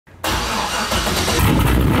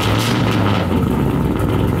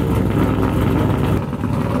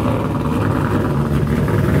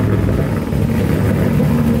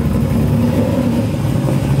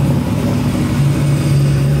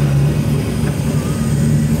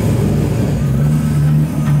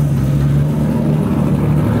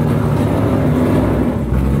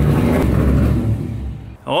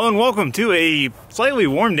welcome to a slightly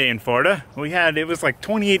warm day in Florida. It was like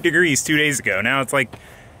 28 degrees 2 days ago. Now it's like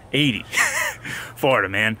 80. Florida,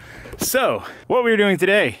 man. So, what we're doing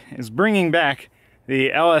today is bringing back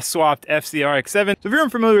the LS swapped FC RX7. So if you're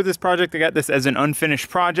unfamiliar with this project, I got this as an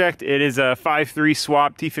unfinished project. It is a 5.3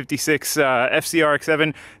 swap T56 FC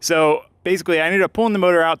RX7. So basically I ended up pulling the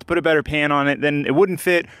motor out to put a better pan on it. Then it wouldn't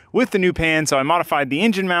fit with the new pan, so I modified the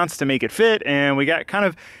engine mounts to make it fit, and we got kind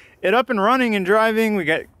of it up and running and driving. We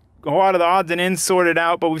got a lot of the odds and ends sorted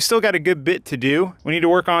out, but we've still got a good bit to do. We need to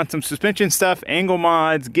work on some suspension stuff, angle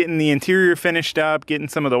mods, getting the interior finished up, getting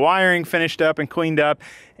some of the wiring finished up and cleaned up,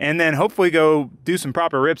 and then hopefully go do some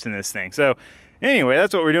proper rips in this thing. So anyway,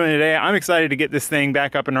 that's what we're doing today. I'm excited to get this thing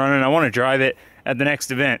back up and running. I want to drive it at the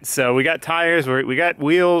next event. So we got tires, we got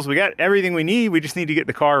wheels, we got everything we need. We just need to get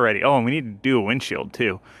the car ready. Oh, and we need to do a windshield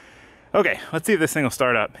too. Okay, let's see if this thing will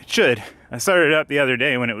start up. It should. I started it up the other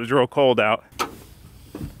day when it was real cold out.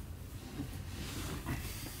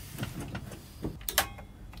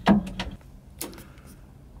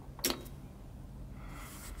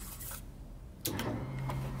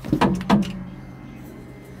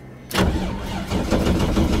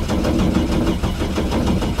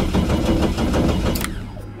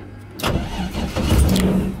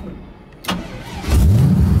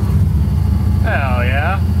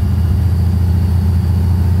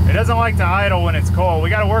 It doesn't like to idle when it's cold.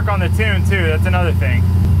 We got to work on the tune too. That's another thing.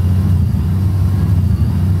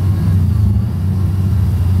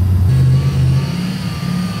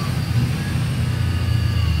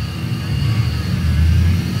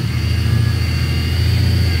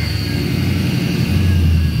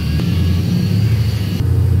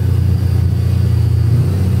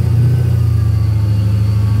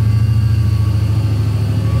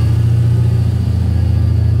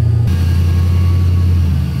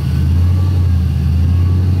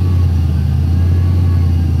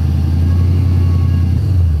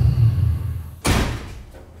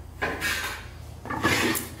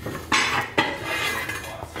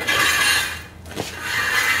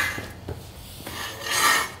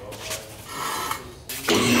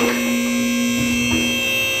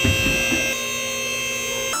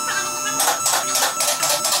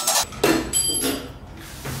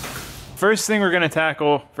 First thing we're going to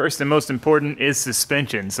tackle, first and most important, is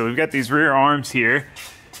suspension. So we've got these rear arms here.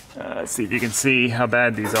 Let's see if you can see how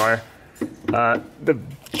bad these are. The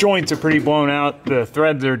joints are pretty blown out. The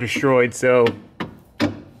threads are destroyed, so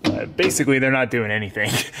basically they're not doing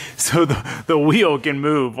anything. So the wheel can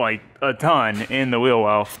move like a ton in the wheel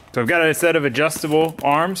well. So I've got a set of adjustable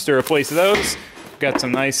arms to replace those. Got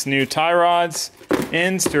some nice new tie rods,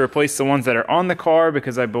 ends to replace the ones that are on the car,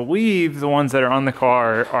 because I believe the ones that are on the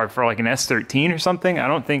car are for like an S13 or something. I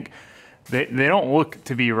don't think, they don't look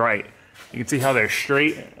to be right. You can see how they're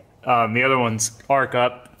straight. The other ones arc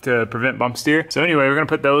up to prevent bump steer. So anyway, we're gonna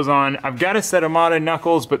put those on. I've got a set of modded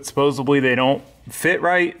knuckles, but supposedly they don't fit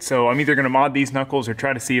right. So I'm either gonna mod these knuckles or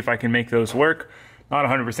try to see if I can make those work. Not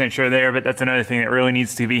 100% sure there, but that's another thing that really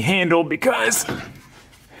needs to be handled, because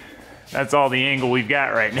that's all the angle we've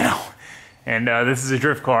got right now. And this is a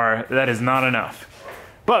drift car. That is not enough.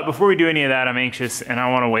 But before we do any of that, I'm anxious and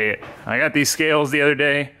I want to weigh it. I got these scales the other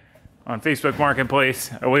day on Facebook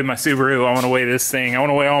Marketplace. I weighed my Subaru. I want to weigh this thing. I want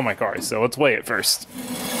to weigh all my cars. So let's weigh it first.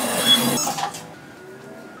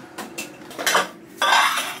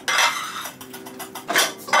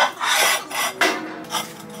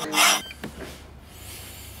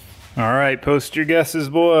 All right, post your guesses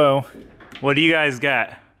below. What do you guys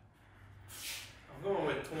got?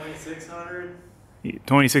 2600.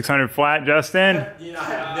 2600 flat, Justin? You know, I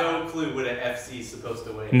have no clue what an FC is supposed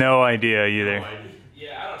to weigh. No idea either. No idea.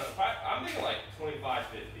 Yeah, I don't know. I'm thinking like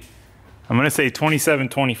 2550. I'm gonna say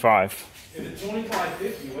 2725. If it's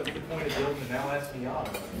 2550, what's the point of building an LS beyond?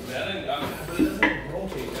 But it doesn't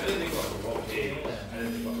rotate. I didn't think about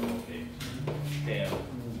the rotate. Damn.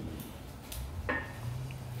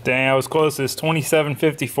 Dang, I was closest.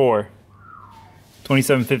 2754.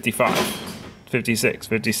 2755. 56,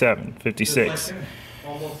 57, 56. Like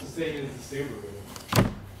almost the same as the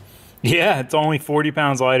Subaru. Yeah, it's only 40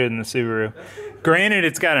 pounds lighter than the Subaru. Granted,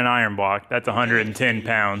 it's got an iron block. That's 110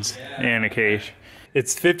 pounds and a cage.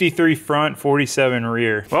 It's 53 front, 47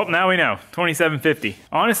 rear. Well, now we know. 2750.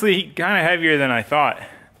 Honestly, kind of heavier than I thought.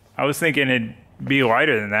 I was thinking it'd be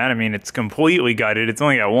lighter than that. I mean, it's completely gutted. It's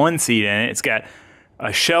only got one seat in it. It's got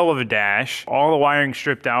a shell of a dash, all the wiring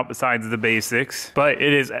stripped out besides the basics, but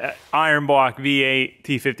it is iron block V8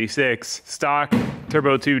 T56, stock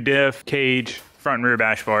turbo 2 diff, cage, front and rear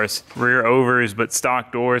bash bars, rear overs, but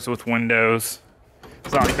stock doors with windows.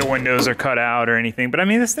 It's not like the windows are cut out or anything, but I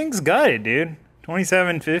mean, this thing's gutted, dude.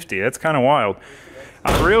 2750, that's kind of wild.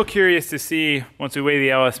 I'm real curious to see, once we weigh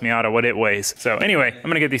the LS Miata, what it weighs. So anyway, I'm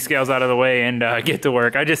gonna get these scales out of the way and get to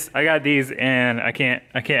work. I got these and I can't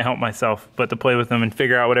help myself but to play with them and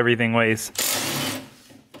figure out what everything weighs.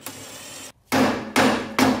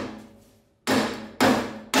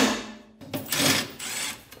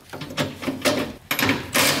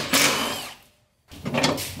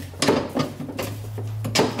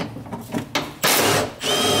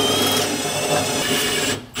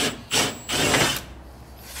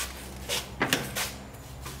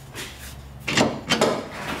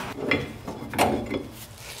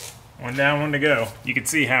 One down, one to go. You can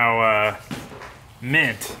see how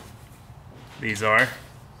mint these are.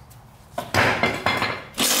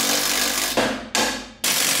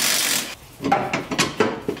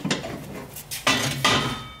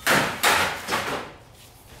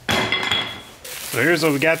 So here's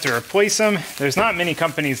what we got to replace them. There's not many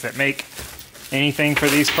companies that make anything for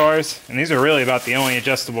these cars, and these are really about the only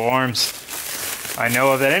adjustable arms I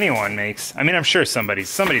know of that anyone makes. I mean, I'm sure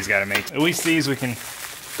somebody's got to make. At least these we can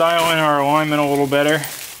dial in our alignment a little better,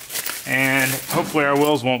 and hopefully our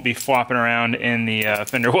wheels won't be flopping around in the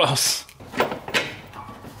fender wells.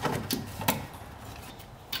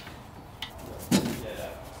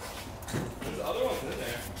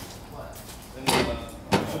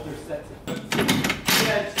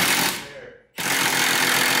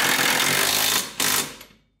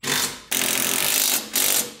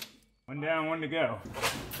 One down, one to go.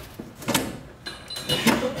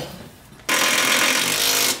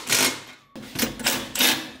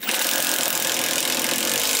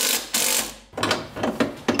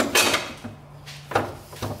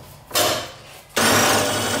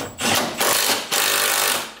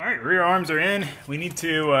 Rear arms are in. We need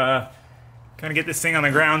to kind of get this thing on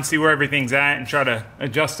the ground, see where everything's at, and try to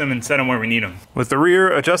adjust them and set them where we need them. With the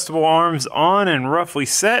rear adjustable arms on and roughly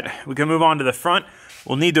set, we can move on to the front.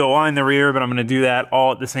 We'll need to align the rear, but I'm gonna do that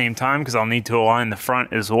all at the same time because I'll need to align the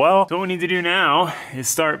front as well. So what we need to do now is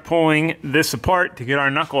start pulling this apart to get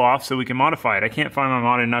our knuckle off so we can modify it. I can't find my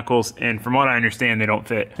modded knuckles, and from what I understand, they don't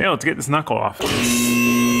fit. Yeah, let's get this knuckle off.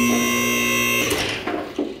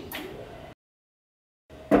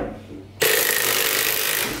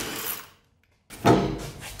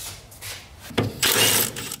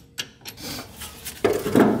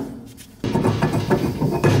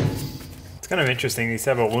 Kind of interesting, these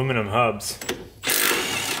have aluminum hubs.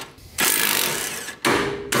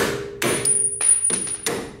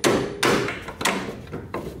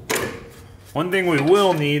 One thing we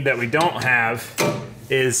will need that we don't have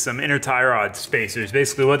is some inner tie rod spacers.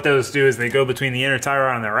 Basically what those do is they go between the inner tie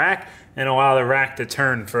rod and the rack and allow the rack to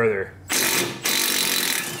turn further.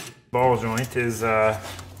 Ball joint is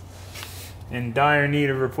in dire need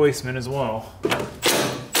of replacement as well.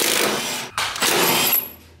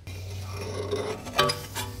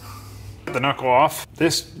 The knuckle off.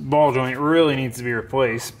 This ball joint really needs to be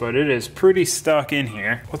replaced, but it is pretty stuck in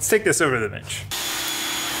here. Let's take this over to the bench.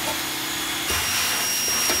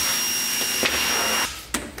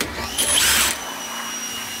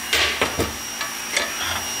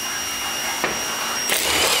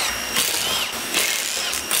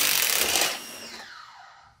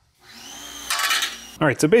 All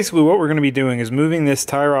right, so basically what we're going to be doing is moving this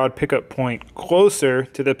tie rod pickup point closer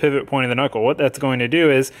to the pivot point of the knuckle. What that's going to do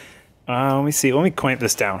is let me see, let me clamp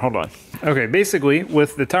this down, hold on. Okay, basically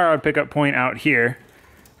with the tie rod pickup point out here,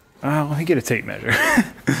 let me get a tape measure.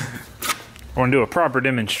 I want to do a proper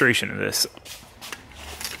demonstration of this.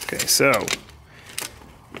 Okay, so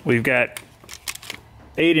we've got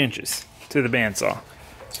 8 inches to the bandsaw.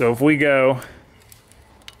 So if we go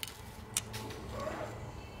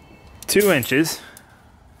 2 inches,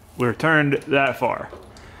 we're turned that far.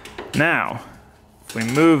 Now, if we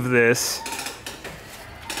move this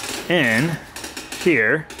in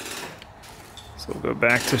here, so we'll go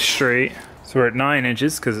back to straight. So we're at 9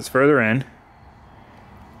 inches because it's further in.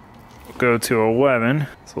 We'll go to 11.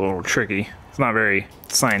 It's a little tricky. It's not very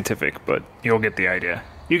scientific, but you'll get the idea.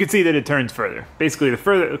 You can see that it turns further. Basically,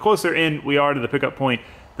 the closer in we are to the pickup point,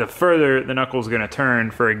 the further the knuckle is going to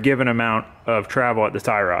turn for a given amount of travel at the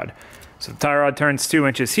tie rod. So the tie rod turns 2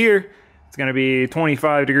 inches here. It's going to be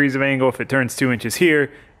 25 degrees of angle. If it turns 2 inches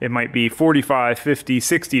here, it might be 45, 50,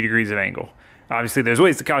 60 degrees of angle. Obviously, there's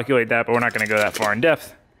ways to calculate that, but we're not going to go that far in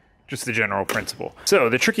depth. Just the general principle. So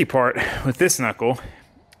the tricky part with this knuckle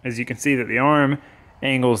is you can see that the arm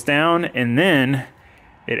angles down and then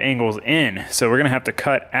it angles in. So we're going to have to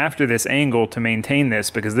cut after this angle to maintain this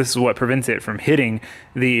because this is what prevents it from hitting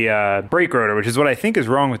the brake rotor, which is what I think is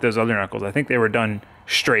wrong with those other knuckles. I think they were done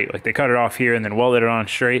straight. Like they cut it off here and then welded it on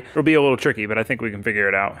straight. It'll be a little tricky, but I think we can figure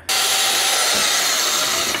it out.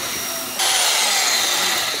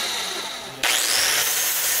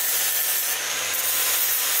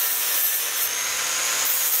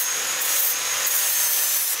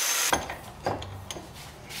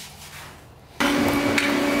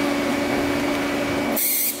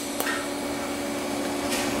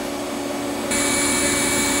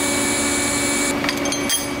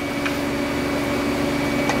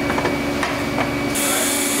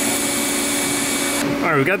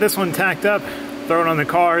 right, we got this one tacked up. Throw it on the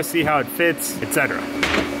car, see how it fits, etc.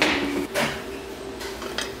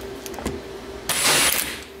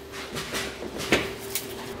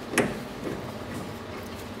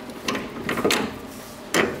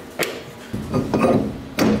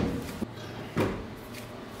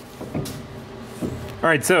 All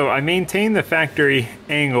right, so I maintained the factory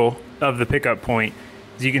angle of the pickup point.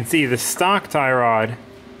 As you can see, the stock tie rod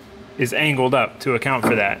is angled up to account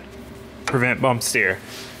for that, prevent bump steer.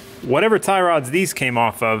 Whatever tie rods these came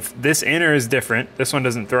off of, this inner is different. This one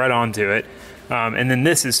doesn't thread onto it. And then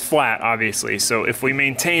this is flat, obviously. So if we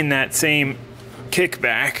maintain that same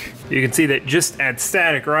kickback, you can see that just at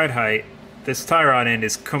static ride height, this tie rod end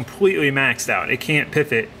is completely maxed out. It can't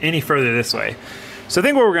pivot any further this way. So I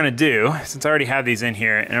think what we're gonna do, since I already have these in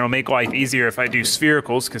here, and it'll make life easier if I do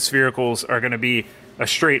sphericals, because sphericals are gonna be a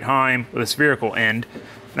straight heim with a spherical end.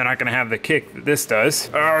 They're not gonna have the kick that this does.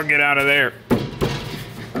 Oh, get out of there.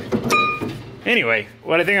 Anyway,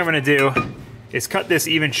 what I think I'm gonna do is cut this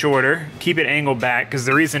even shorter, keep it angled back, because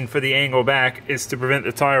the reason for the angle back is to prevent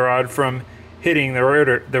the tie rod from hitting the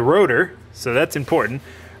rotor, so that's important.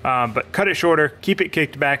 But cut it shorter, keep it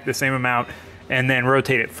kicked back the same amount, and then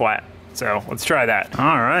rotate it flat. So let's try that.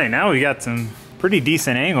 All right, now we got some pretty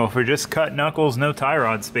decent angle for just cut knuckles, no tie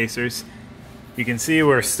rod spacers. You can see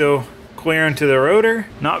we're still clear into the rotor.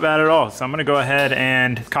 Not bad at all. So I'm gonna go ahead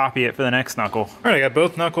and copy it for the next knuckle. All right, I got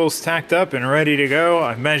both knuckles tacked up and ready to go.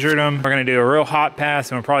 I've measured them. We're gonna do a real hot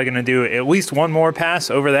pass, and we're probably gonna do at least one more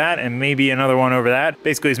pass over that and maybe another one over that.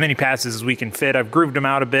 Basically as many passes as we can fit. I've grooved them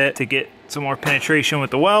out a bit to get some more penetration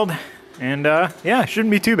with the weld. And yeah,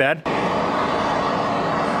 shouldn't be too bad.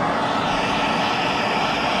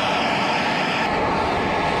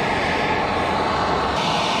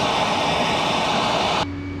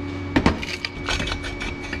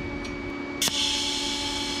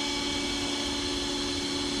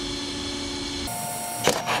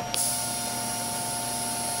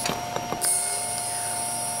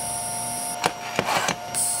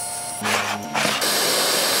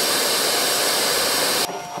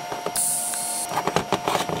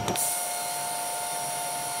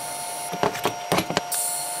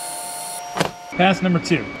 Pass number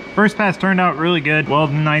 2. First pass turned out really good,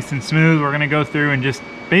 welding nice and smooth. We're gonna go through and just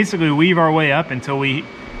basically weave our way up until we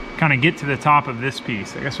kind of get to the top of this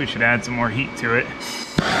piece. I guess we should add some more heat to it.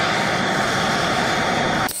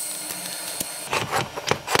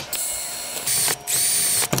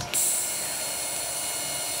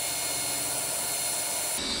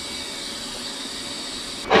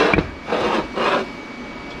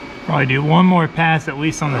 Probably do one more pass at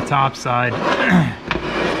least on the top side.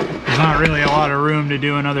 There's not really a lot of room to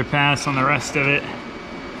do another pass on the rest of it.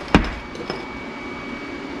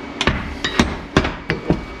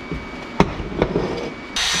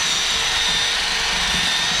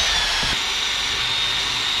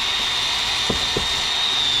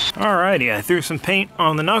 Alrighty, I threw some paint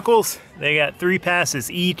on the knuckles. They got 3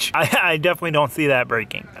 passes each. I definitely don't see that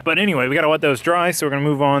breaking. But anyway, we gotta let those dry, so we're gonna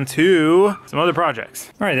move on to some other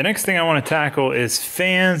projects. All right, the next thing I wanna tackle is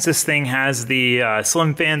fans. This thing has the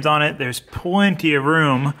slim fans on it. There's plenty of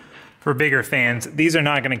room for bigger fans. These are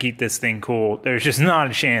not gonna keep this thing cool. There's just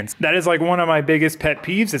not a chance. That is like one of my biggest pet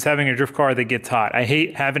peeves, is having a drift car that gets hot. I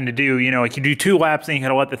hate having to do, you know, like you do 2 laps and you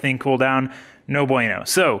gotta let the thing cool down. No bueno.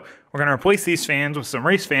 So we're gonna replace these fans with some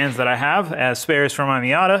race fans that I have as spares from my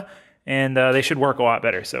Miata, and they should work a lot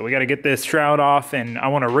better. So we gotta get this shroud off, and I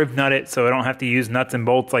wanna rib nut it so I don't have to use nuts and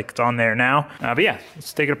bolts like it's on there now. But yeah,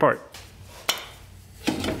 let's take it apart.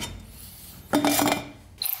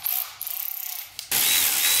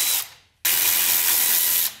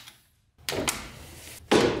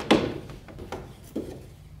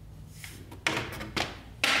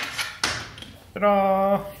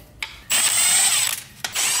 Ta-da!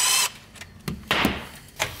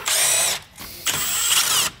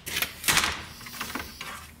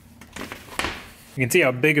 You can see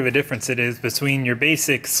how big of a difference it is between your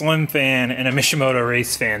basic slim fan and a Mishimoto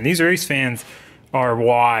race fan. These race fans are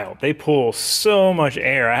wild. They pull so much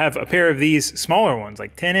air. I have a pair of these smaller ones,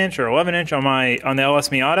 like 10-inch or 11-inch on the LS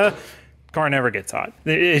Miata. Car never gets hot.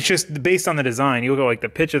 It's just based on the design. You look at like the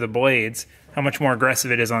pitch of the blades, how much more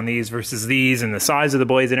aggressive it is on these versus these, and the size of the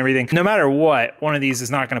blades and everything. No matter what, one of these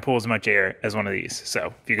is not gonna pull as much air as one of these.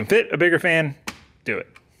 So if you can fit a bigger fan, do it.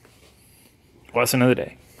 Lesson of the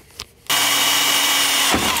day.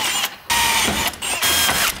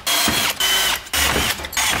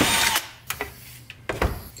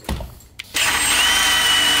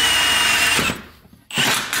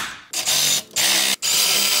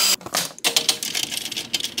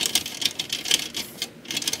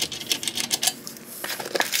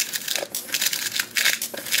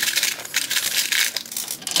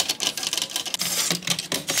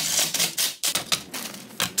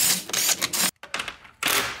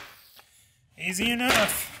 Easy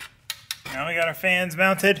enough. Now we got our fans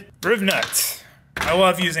mounted. Riv nuts. I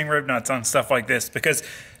love using riv nuts on stuff like this because,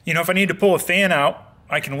 you know, if I need to pull a fan out,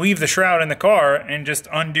 I can leave the shroud in the car and just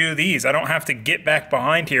undo these. I don't have to get back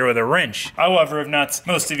behind here with a wrench. I love riv nuts.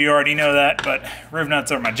 Most of you already know that, but riv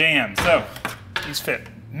nuts are my jam. So these fit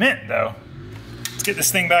mint though. Let's get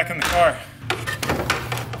this thing back in the car.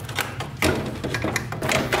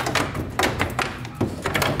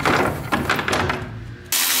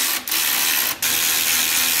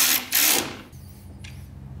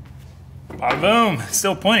 Bada boom,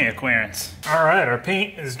 still plenty of clearance. All right, our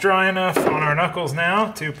paint is dry enough on our knuckles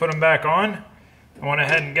now to put them back on. I went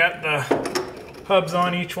ahead and got the hubs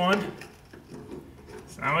on each one.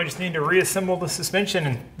 So now I just need to reassemble the suspension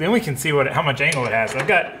and then we can see how much angle it has. I've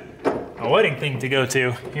got a wedding thing to go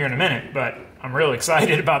to here in a minute, but I'm real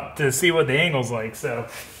excited to see what the angle's like, so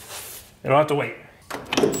it'll have to wait.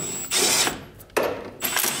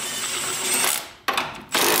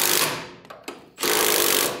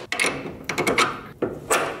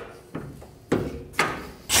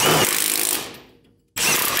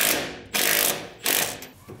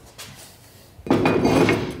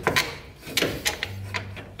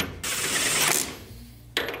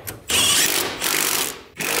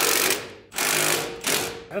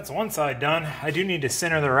 That's one side done. I do need to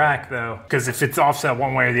center the rack though, because if it's offset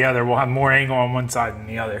one way or the other, we'll have more angle on one side than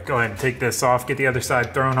the other. Go ahead and take this off, get the other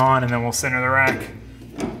side thrown on, and then we'll center the rack.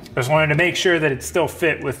 I just wanted to make sure that it still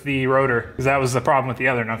fit with the rotor, because that was the problem with the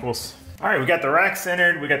other knuckles. All right, we got the rack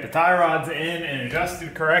centered, we got the tie rods in and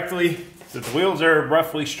adjusted correctly. So the wheels are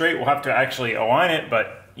roughly straight. We'll have to actually align it,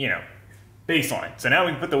 but you know, baseline. So now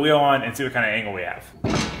we can put the wheel on and see what kind of angle we have.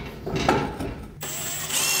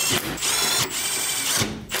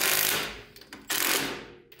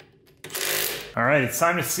 All right, it's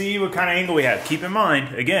time to see what kind of angle we have. Keep in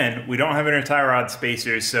mind, again, we don't have inner tie rod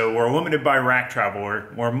spacers, so we're limited by rack travel, or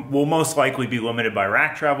we'll most likely be limited by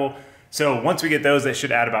rack travel. So once we get those, that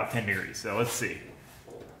should add about 10 degrees. So let's see.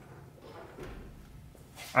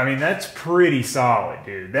 I mean, that's pretty solid,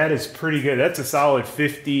 dude. That is pretty good. That's a solid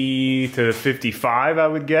 50 to 55, I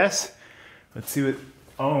would guess. Let's see what,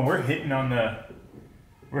 oh, we're hitting on the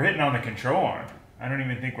control arm. I don't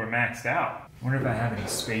even think we're maxed out. I wonder if I have any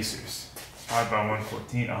spacers.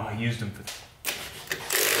 5x114. Oh, I used them for.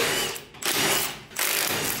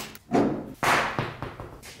 I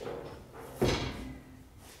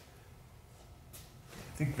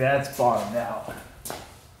think that's bottomed out.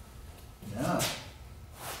 No.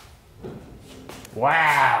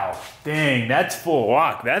 Wow. Dang, that's full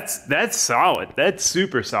lock. That's solid. That's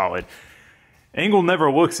super solid. Angle never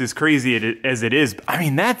looks as crazy as it is. I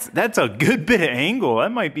mean, that's a good bit of angle.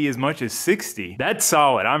 That might be as much as 60. That's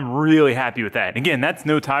solid. I'm really happy with that. And again, that's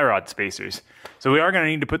no tie rod spacers. So we are gonna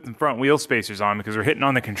need to put some front wheel spacers on because we're hitting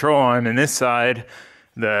on the control arm, and this side,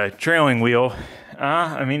 the trailing wheel,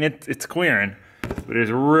 I mean, it's clearing, but it's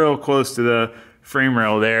real close to the frame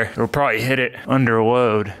rail there. It'll probably hit it under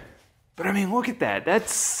load. But I mean, look at that.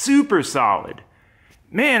 That's super solid.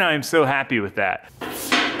 Man, I'm so happy with that.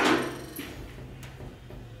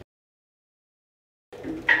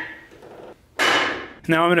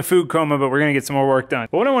 Now I'm in a food coma, but we're gonna get some more work done.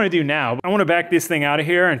 But what I wanna do now, I wanna back this thing out of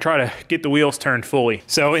here and try to get the wheels turned fully.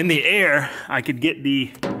 So in the air, I could get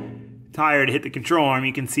the tire to hit the control arm.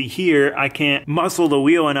 You can see here, I can't muscle the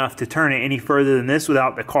wheel enough to turn it any further than this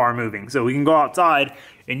without the car moving. So we can go outside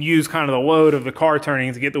and use kind of the load of the car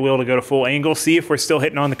turning to get the wheel to go to full angle, see if we're still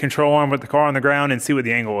hitting on the control arm with the car on the ground, and see what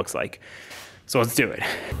the angle looks like. So let's do it.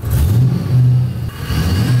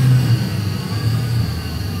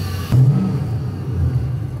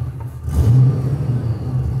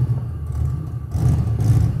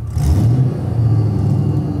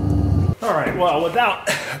 All right, well, without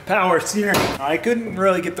power steering, I couldn't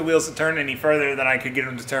really get the wheels to turn any further than I could get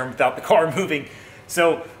them to turn without the car moving.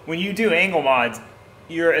 So when you do angle mods,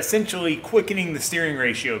 you're essentially quickening the steering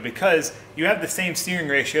ratio because you have the same steering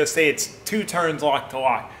ratio, say it's 2 turns lock to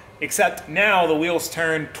lock, except now the wheels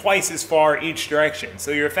turn twice as far each direction.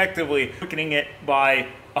 So you're effectively quickening it by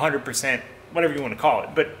 100%, whatever you want to call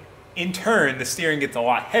it. But in turn, the steering gets a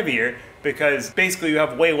lot heavier because basically you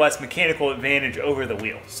have way less mechanical advantage over the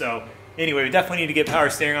wheel. So anyway, we definitely need to get power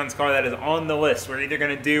steering on this car. That is on the list. We're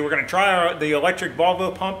gonna try the electric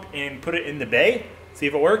Volvo pump and put it in the bay, see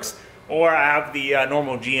if it works, or I have the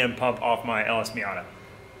normal GM pump off my LS Miata.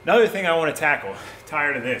 Another thing I want to tackle,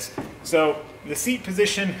 tired of this. So the seat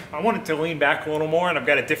position, I want it to lean back a little more, and I've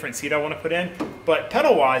got a different seat I want to put in, but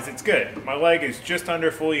pedal-wise, it's good. My leg is just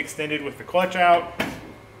under fully extended with the clutch out,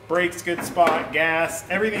 brakes good spot, gas,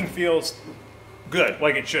 everything feels good,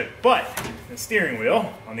 like it should. But the steering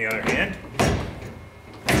wheel, on the other hand,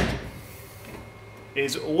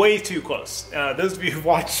 is way too close. Those of you who've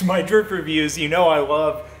watched my drift reviews, you know I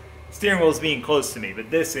love steering wheels being close to me, but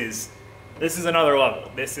this is another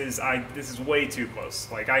level. This is way too close.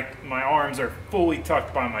 Like my arms are fully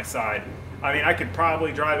tucked by my side. I mean, I could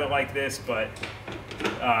probably drive it like this, but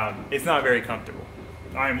it's not very comfortable.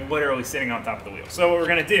 I'm literally sitting on top of the wheel. So what we're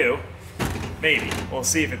gonna do, maybe, we'll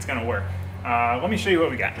see if it's gonna work. Let me show you what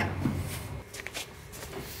we got.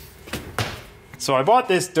 So I bought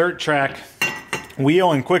this dirt track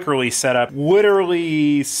wheel and quick release setup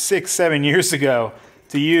literally 6-7 years ago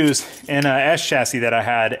to use in a S chassis that I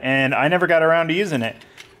had, and I never got around to using it.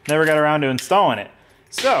 Never got around to installing it.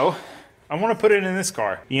 So I want to put it in this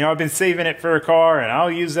car. You know, I've been saving it for a car, and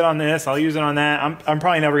I'll use it on this, I'll use it on that. I'm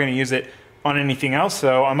probably never going to use it on anything else,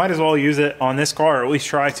 so I might as well use it on this car, or at least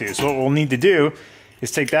try to. So what we'll need to do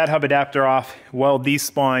is take that hub adapter off, weld these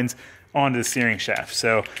splines onto the steering shaft.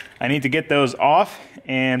 So I need to get those off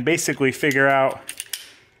and basically figure out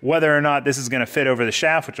whether or not this is going to fit over the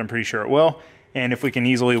shaft, which I'm pretty sure it will, and if we can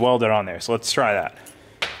easily weld it on there. So let's try that.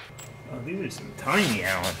 Oh, these are some tiny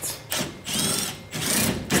Allens.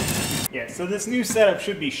 Yeah, so this new setup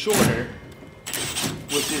should be shorter,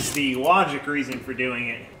 which is the logic reason for doing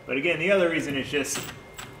it. But again, the other reason is just,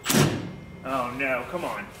 oh no, come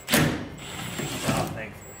on. Oh,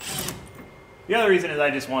 thankfully. The other reason is I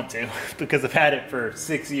just want to, because I've had it for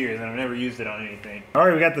 6 years and I've never used it on anything. All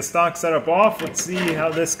right, we got the stock setup off. Let's see how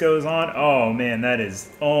this goes on. Oh man, that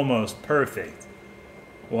is almost perfect.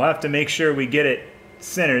 We'll have to make sure we get it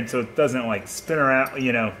centered so it doesn't like spin around,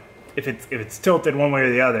 you know. If it's tilted one way or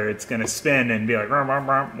the other, it's gonna spin and be like, rum, rum,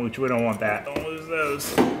 rum, which we don't want that. Don't lose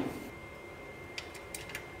those.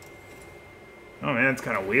 Oh man, it's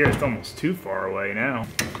kind of weird. It's almost too far away now.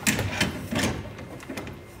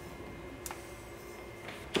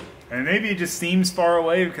 And maybe it just seems far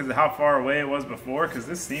away because of how far away it was before, because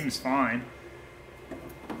this seems fine.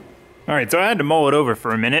 Alright, so I had to mull it over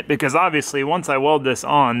for a minute because obviously once I weld this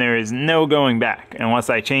on, there is no going back unless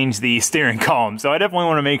I change the steering column. So I definitely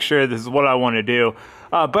want to make sure this is what I want to do.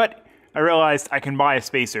 But I realized I can buy a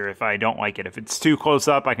spacer if I don't like it. If it's too close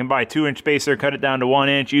up, I can buy a 2-inch spacer, cut it down to 1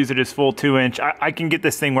 inch, use it as full 2-inch. I can get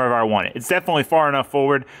this thing wherever I want it. It's definitely far enough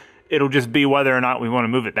forward. It'll just be whether or not we want to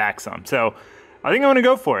move it back some. So I think I'm going to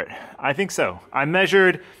go for it. I think so. I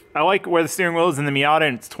measured, I like where the steering wheel is in the Miata,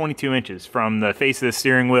 and it's 22 inches from the face of the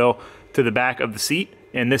steering wheel to the back of the seat.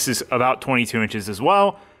 And this is about 22 inches as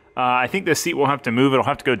well. I think the seat will have to move. It'll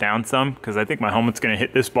have to go down some because I think my helmet's going to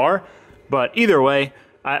hit this bar. But either way,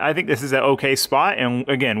 I think this is an okay spot. And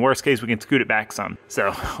again, worst case, we can scoot it back some.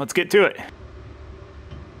 So let's get to it.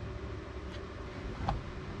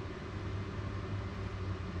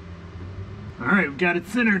 All right, we've got it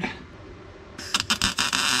centered.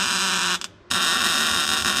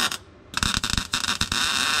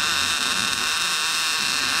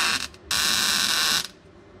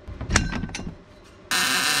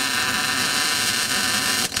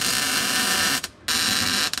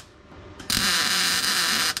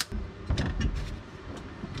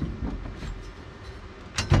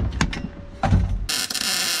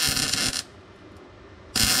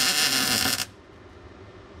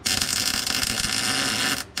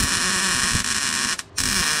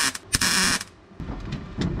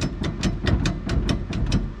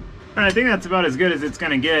 I think that's about as good as it's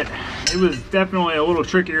gonna get. It was definitely a little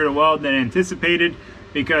trickier to weld than anticipated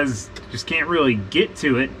because you just can't really get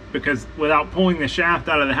to it because without pulling the shaft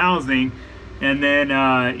out of the housing and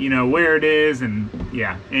then you know where it is, and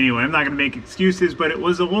yeah, anyway, I'm not gonna make excuses, but it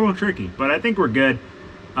was a little tricky, but I think we're good.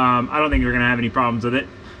 I don't think we're gonna have any problems with it.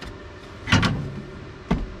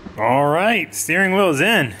 All right, steering wheel is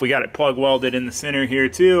in. We got it plug welded in the center here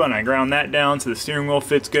too, and I ground that down so the steering wheel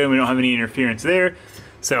fits good. We don't have any interference there.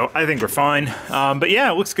 So I think we're fine. But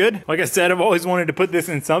yeah, it looks good. Like I said, I've always wanted to put this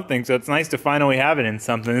in something, so it's nice to finally have it in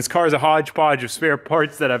something. This car is a hodgepodge of spare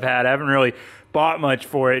parts that I've had. I haven't really bought much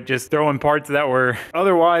for it, just throwing parts that were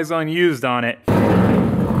otherwise unused on it.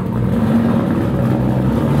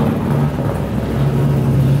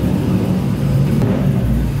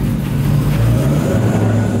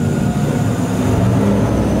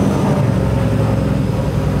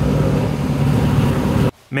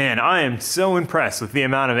 Man, I am so impressed with the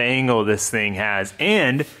amount of angle this thing has,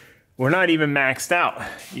 and we're not even maxed out.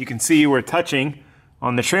 You can see we're touching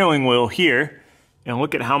on the trailing wheel here, and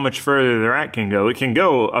look at how much further the rack can go. It can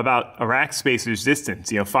go about a rack spacer's distance,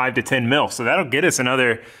 you know, 5 to 10 mil. So that'll get us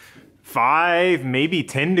another 5, maybe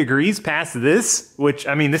 10 degrees past this, which,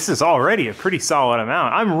 I mean, this is already a pretty solid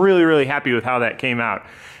amount. I'm really, really happy with how that came out.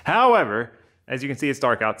 However, As you can see, it's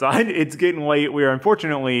dark outside. It's getting late. We are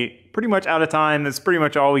unfortunately pretty much out of time. That's pretty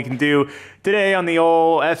much all we can do today on the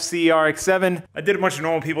old FC RX7. I did a bunch of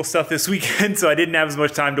normal people stuff this weekend, so I didn't have as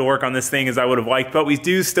much time to work on this thing as I would have liked, but we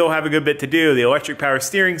do still have a good bit to do. The electric power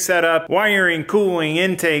steering setup, wiring, cooling,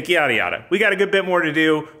 intake, yada yada. We got a good bit more to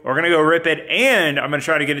do. We're gonna go rip it, and I'm gonna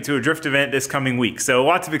try to get it to a drift event this coming week. So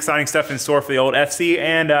lots of exciting stuff in store for the old FC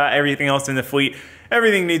and everything else in the fleet.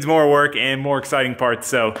 Everything needs more work and more exciting parts,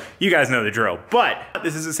 so you guys know the drill. But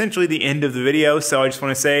this is essentially the end of the video, so I just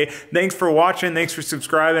want to say thanks for watching, thanks for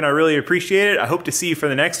subscribing, I really appreciate it. I hope to see you for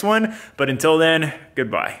the next one, but until then,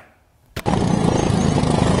 goodbye.